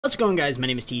How's it going, guys? My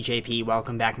name is TJP.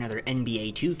 Welcome back to another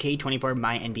NBA 2K24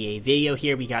 MyNBA video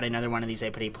here. We got another one of these. I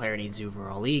put a player in a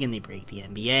overall league and they break the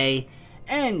NBA.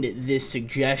 And this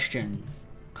suggestion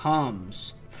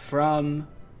comes from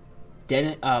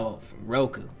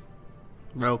Roku.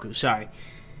 Sorry.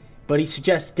 But he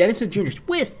suggests Dennis Smith Jr.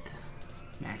 with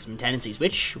maximum tendencies,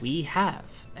 which we have.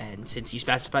 And since you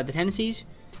specified the tendencies,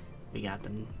 we got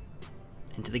them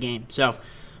into the game. So,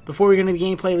 before we get into the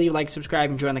gameplay, leave a like, subscribe,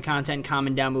 enjoy the content,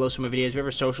 comment down below some of my videos. If you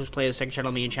have socials, play the second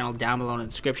channel, main channel down below in the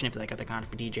description if you like other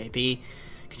content for DJP.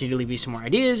 Continue to leave me some more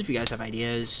ideas if you guys have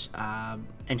ideas.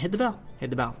 And hit the bell.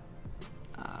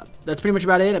 That's pretty much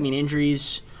about it. I mean,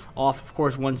 injuries off, of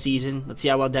course, one season. Let's see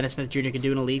how well Dennis Smith Jr. can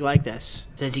do in a league like this.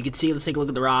 So as you can see, let's take a look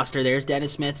at the roster. There's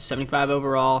Dennis Smith, 75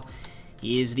 overall.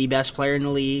 He is the best player in the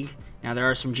league. Now, there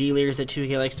are some G Leaguers that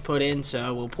 2K likes to put in,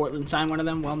 so will Portland sign one of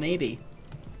them? Well, maybe.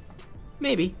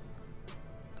 Maybe.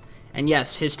 And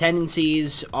yes, his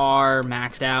tendencies are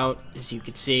maxed out, as you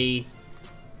can see.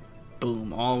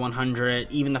 Boom, all 100,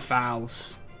 even the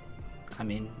fouls. I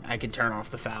mean, I could turn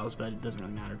off the fouls, but it doesn't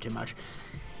really matter too much.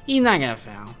 He's not going to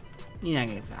foul. He's not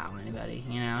going to foul anybody.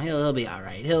 You know, he'll be all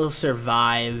right. He'll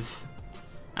survive.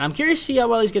 And I'm curious to see how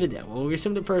well he's going to do. Well, we're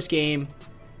sim the first game,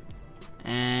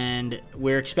 and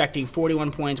we're expecting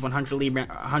 41 points,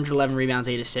 111 rebounds,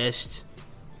 8 assists.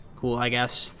 Cool, I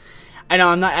guess.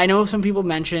 I know some people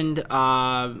mentioned,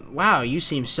 wow, you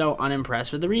seem so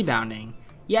unimpressed with the rebounding.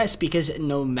 Yes, because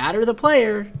no matter the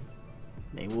player,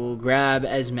 they will grab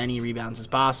as many rebounds as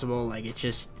possible. Like,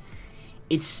 it's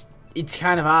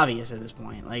kind of obvious at this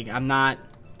point. Like,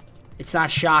 it's not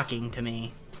shocking to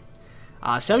me.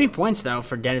 70 points, though,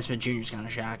 for Dennis Smith Jr. is kind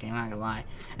of shocking, I'm not going to lie.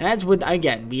 And that's with,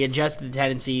 again, we adjusted the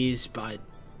tendencies, but,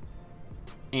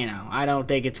 you know, I don't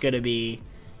think it's going to be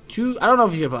I don't know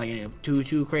if he's going to put like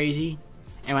too crazy.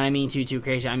 And when I mean too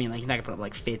crazy, I mean like he's not going to put up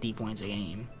like 50 points a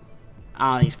game.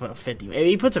 I don't think he's put up 50. If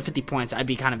he puts up 50 points, I'd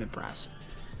be kind of impressed.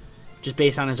 Just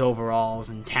based on his overalls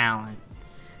and talent.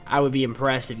 I would be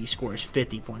impressed if he scores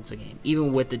 50 points a game,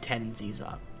 even with the tendencies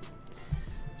up.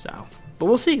 So, but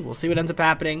we'll see. We'll see what ends up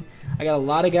happening. I got a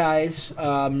lot of guys.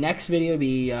 Next video will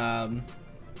be,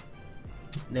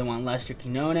 they want Lester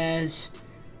Quinones.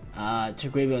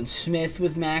 Terquavion Smith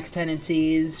with max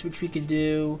tendencies, which we could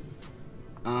do.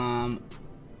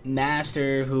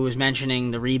 Master, who was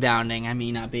mentioning the rebounding, I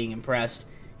mean, not being impressed.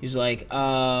 He's like,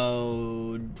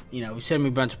 oh, you know, send me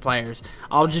a bunch of players.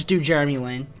 I'll just do Jeremy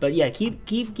Lin. But yeah, keep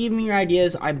giving me your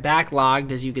ideas. I'm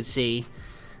backlogged, as you can see.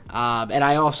 And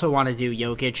I also want to do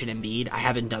Jokic and Embiid. I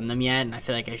haven't done them yet, and I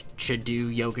feel like I should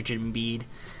do Jokic and Embiid.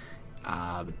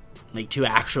 Like two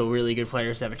actual really good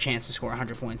players that have a chance to score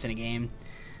 100 points in a game.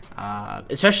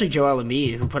 Especially Joel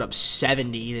Embiid, who put up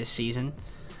 70 this season.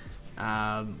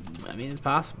 I mean, it's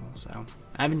possible, so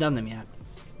I haven't done them yet.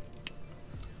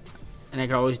 And I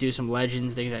could always do some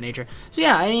legends, things of that nature. So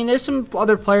yeah, I mean, there's some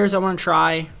other players I want to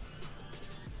try.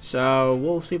 So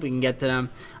we'll see if we can get to them.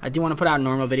 I do want to put out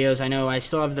normal videos. I know I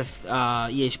still have the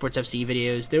EA Sports FC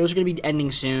videos. Those are going to be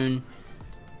ending soon.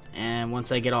 And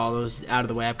once I get all those out of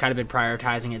the way, I've kind of been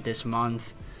prioritizing it this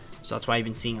month. So that's why I've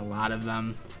been seeing a lot of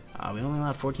them. We only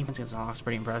allowed 14 points against the Hawks.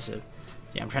 Pretty impressive.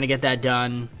 Yeah, I'm trying to get that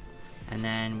done. And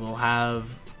then we'll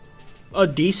have a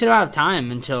decent amount of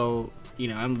time until, you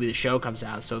know, MLB The Show comes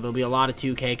out. So there'll be a lot of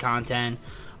 2K content.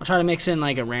 I'll try to mix in,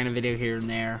 like, a random video here and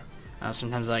there.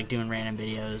 Sometimes I like doing random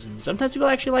videos. And sometimes people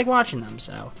actually like watching them.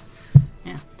 So,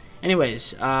 yeah.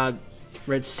 Anyways,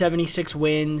 we're at 76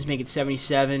 wins. Make it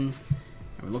 77. And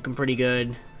we're looking pretty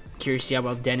good. Curious to see how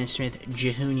well Dennis Smith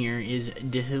Jr. is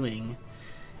doing.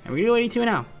 And we're going to go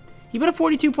 82-0. He put up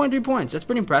 42.3 points. That's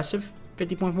pretty impressive.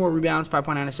 50.4 rebounds,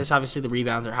 5.9 assists. Obviously, the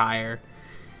rebounds are higher.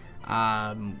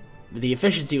 The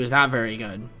efficiency was not very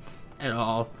good at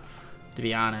all, to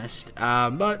be honest.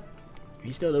 But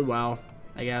he still did well,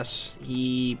 I guess.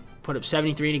 He put up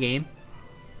 73 in a game.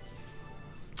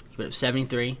 He put up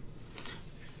 73.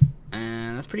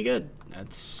 And that's pretty good.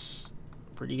 That's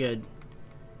pretty good.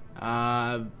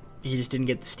 He just didn't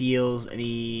get the steals, and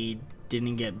he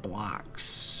didn't get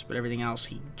blocks. But everything else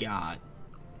he got.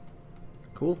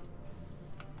 Cool.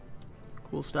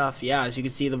 Cool stuff. Yeah, as you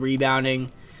can see, the rebounding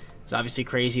is obviously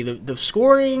crazy. The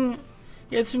scoring,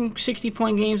 he had some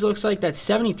 60-point games, looks like. That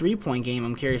 73-point game,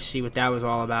 I'm curious to see what that was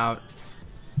all about.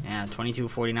 Yeah,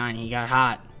 22-49. He got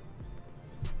hot.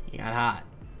 He got hot.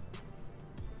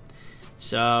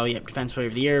 So, yep, Defensive Player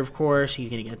of the Year, of course. He's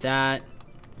going to get that.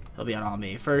 He'll be on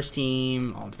All-NBA First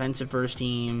Team, All-Defensive First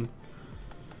Team.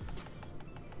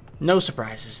 No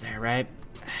surprises there, right?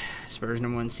 Spurs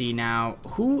 #1 seed now.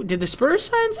 Who did the Spurs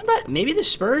sign somebody? Maybe the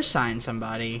Spurs signed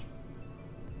somebody.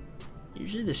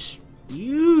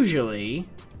 Usually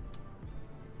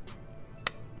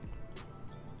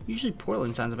Usually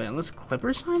Portland signs somebody, unless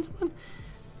Clippers signs someone.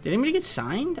 Did anybody get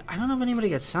signed? I don't know if anybody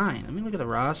got signed. Let me look at the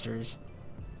rosters.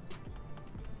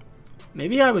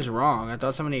 Maybe I was wrong. I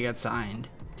thought somebody got signed,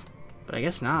 but I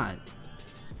guess not.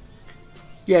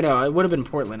 Yeah, no, it would have been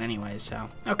Portland anyway, so.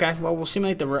 Okay, well, we'll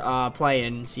simulate the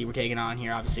play-in and see we're taking on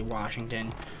here. Obviously,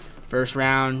 Washington. First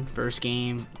round, first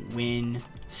game, win.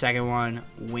 Second one,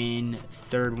 win.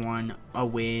 Third one, a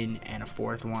win. And a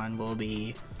fourth one will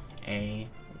be a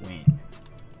win.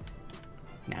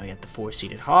 Now we got the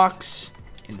 4-seeded Hawks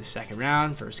in the second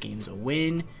round. First game is a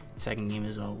win. Second game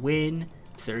is a win.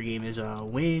 Third game is a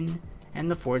win. And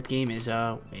the fourth game is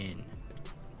a win.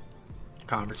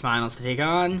 Conference finals to take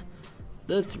on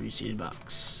the 3-seeded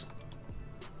Bucks.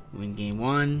 Win game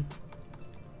 1.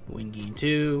 Win game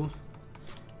 2.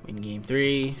 Win game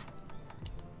 3.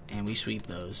 And we sweep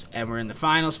those. And we're in the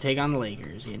finals to take on the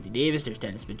Lakers. Anthony Davis, there's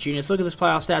Dennis Smith Jr. Let's look at this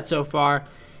playoff stat so far.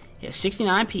 He has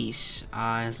 69 piece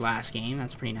in his last game.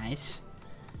 That's pretty nice,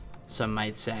 some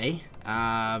might say.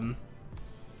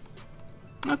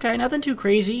 Okay, nothing too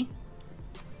crazy.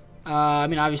 I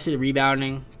mean, obviously the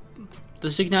rebounding. The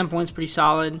 69 points pretty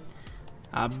solid.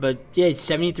 But yeah,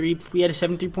 73. We had a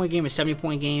 73-point game, a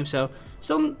 70-point game, so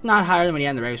still not higher than what he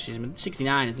had in the regular season. But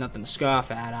 69 is nothing to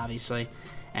scoff at, obviously.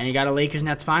 And you got a Lakers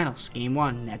Nets finals. Game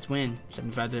 1, Nets win,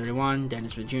 75-31.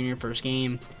 Dennis Smith Jr. first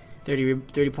game,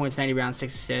 30 points, 90 rebounds,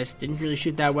 6 assists. Didn't really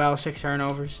shoot that well, 6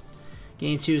 turnovers.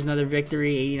 Game 2 is another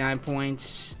victory, 89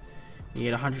 points. You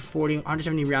get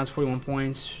 170 rebounds, 41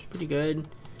 points. Pretty good.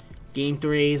 Game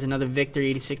 3 is another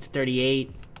victory,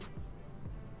 86-38.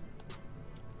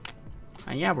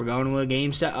 And yeah, we're going to a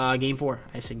game 4.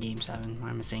 I said game 7. Why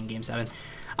am I saying game 7?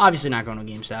 Obviously not going to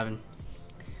game 7.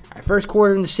 All right, first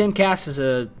quarter in the Simcast is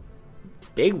a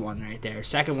big one right there.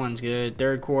 Second one's good.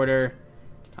 Third quarter,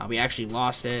 we actually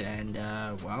lost it. And,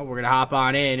 well, we're going to hop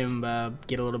on in and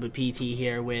get a little bit PT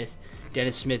here with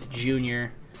Dennis Smith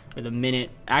Jr. with a minute.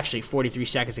 Actually, 43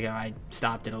 seconds ago, I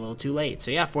stopped it a little too late.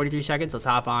 So, yeah, 43 seconds. Let's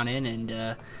hop on in, and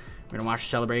we're going to watch the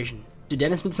celebration. So,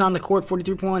 Dennis Smith's on the court,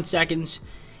 43.1 seconds.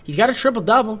 He's got a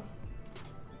triple-double.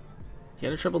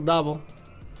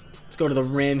 Let's go to the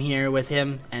rim here with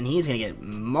him, and he's going to get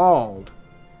mauled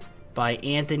by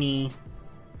Anthony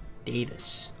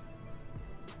Davis.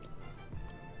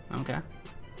 Okay.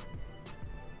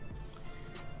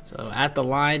 So at the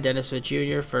line, Dennis Smith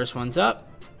Jr., first one's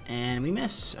up, and we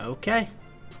miss. Okay.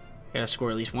 Got to score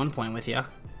at least 1 point with you.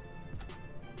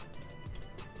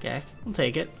 Okay, we'll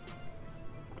take it.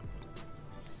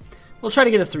 We'll try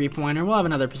to get a 3-pointer. We'll have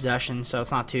another possession, so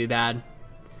it's not too bad.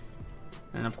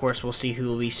 And, of course, we'll see who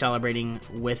will be celebrating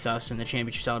with us in the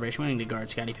championship celebration. Winning to guard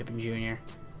Scottie Pippen Jr.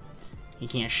 He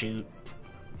can't shoot.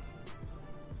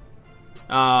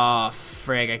 Oh,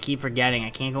 frig. I keep forgetting. I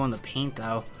can't go in the paint,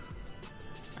 though.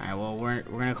 Alright, well, we're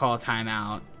going to call a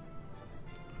timeout.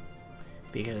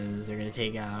 Because they're going to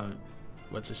take out,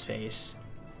 what's his face?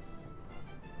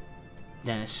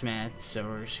 Dennis Smith. So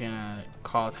we're just going to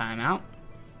call a timeout.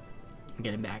 And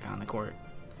get him back on the court.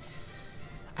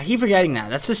 I keep forgetting that.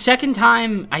 That's the second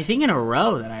time, I think, in a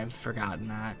row that I've forgotten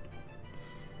that.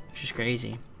 Which is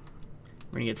crazy.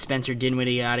 We're going to get Spencer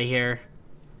Dinwiddie out of here.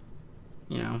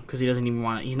 You know, because he doesn't even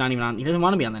want to, he doesn't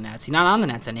want to be on the Nets. He's not on the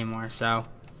Nets anymore, so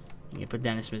you can put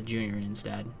Dennis Smith Jr. in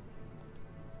instead.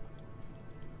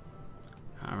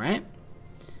 Alright.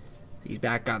 He's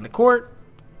back on the court.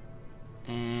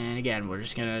 And again, we're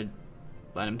just going to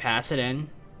let him pass it in.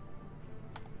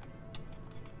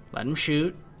 Let him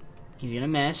shoot. He's going to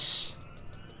miss.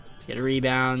 Get a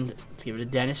rebound. Let's give it to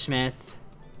Dennis Smith.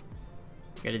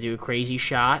 Got to do a crazy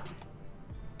shot.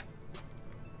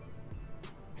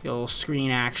 Get a little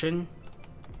screen action.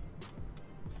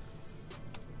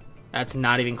 That's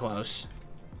not even close.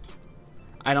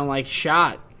 I don't like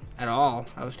shot at all.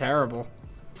 That was terrible.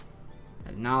 I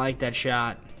did not like that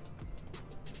shot.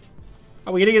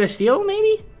 Are we going to get a steal,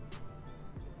 maybe?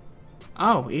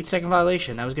 Oh, 8-second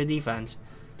violation. That was good defense.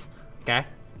 Okay.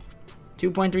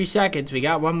 2.3 seconds. We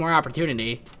got one more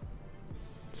opportunity.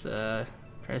 Let's try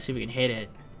to see if we can hit it.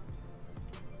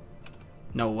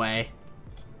 No way.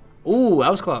 Ooh,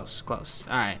 that was close. Close.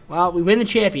 Alright. Well, we win the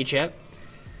championship.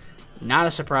 Not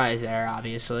a surprise there,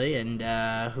 obviously. And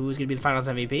who's going to be the finals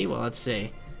MVP? Well, let's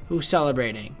see. Who's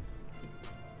celebrating?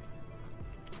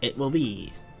 It will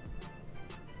be...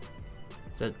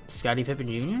 Is that Scottie Pippen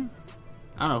Jr.?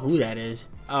 I don't know who that is.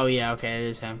 Oh, yeah. Okay, it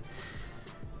is him.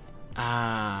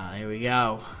 Ah, there we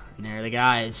go. And there are the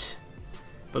guys.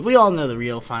 But we all know the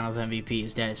real finals MVP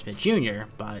is Dennis Smith Jr.,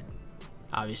 but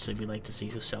obviously we like to see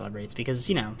who celebrates because,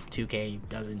 you know, 2K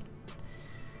doesn't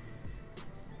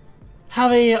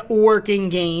have a working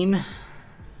game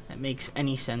that makes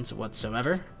any sense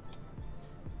whatsoever.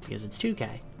 because it's 2K.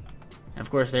 And of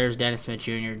course, there's Dennis Smith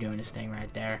Jr. doing his thing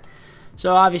right there.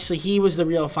 So obviously, he was the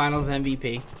real Finals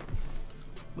MVP.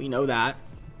 We know that.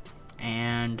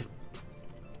 And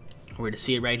we're going to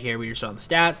see it right here. We just saw the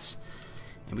stats.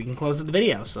 And we can close up the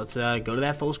video. So let's go to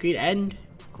that full screen and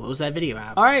close that video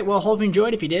out. Alright, well, hope you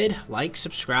enjoyed. If you did, like,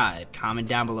 subscribe, comment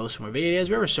down below some more videos.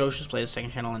 We have our socials, play the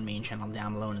second channel and main channel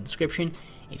down below in the description.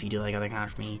 If you do like other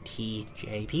content from me,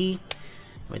 TJP.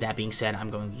 With that being said, I'm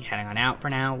going to be heading on out for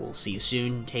now. We'll see you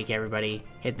soon. Take care, everybody.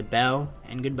 Hit the bell,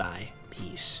 and goodbye.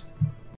 Peace.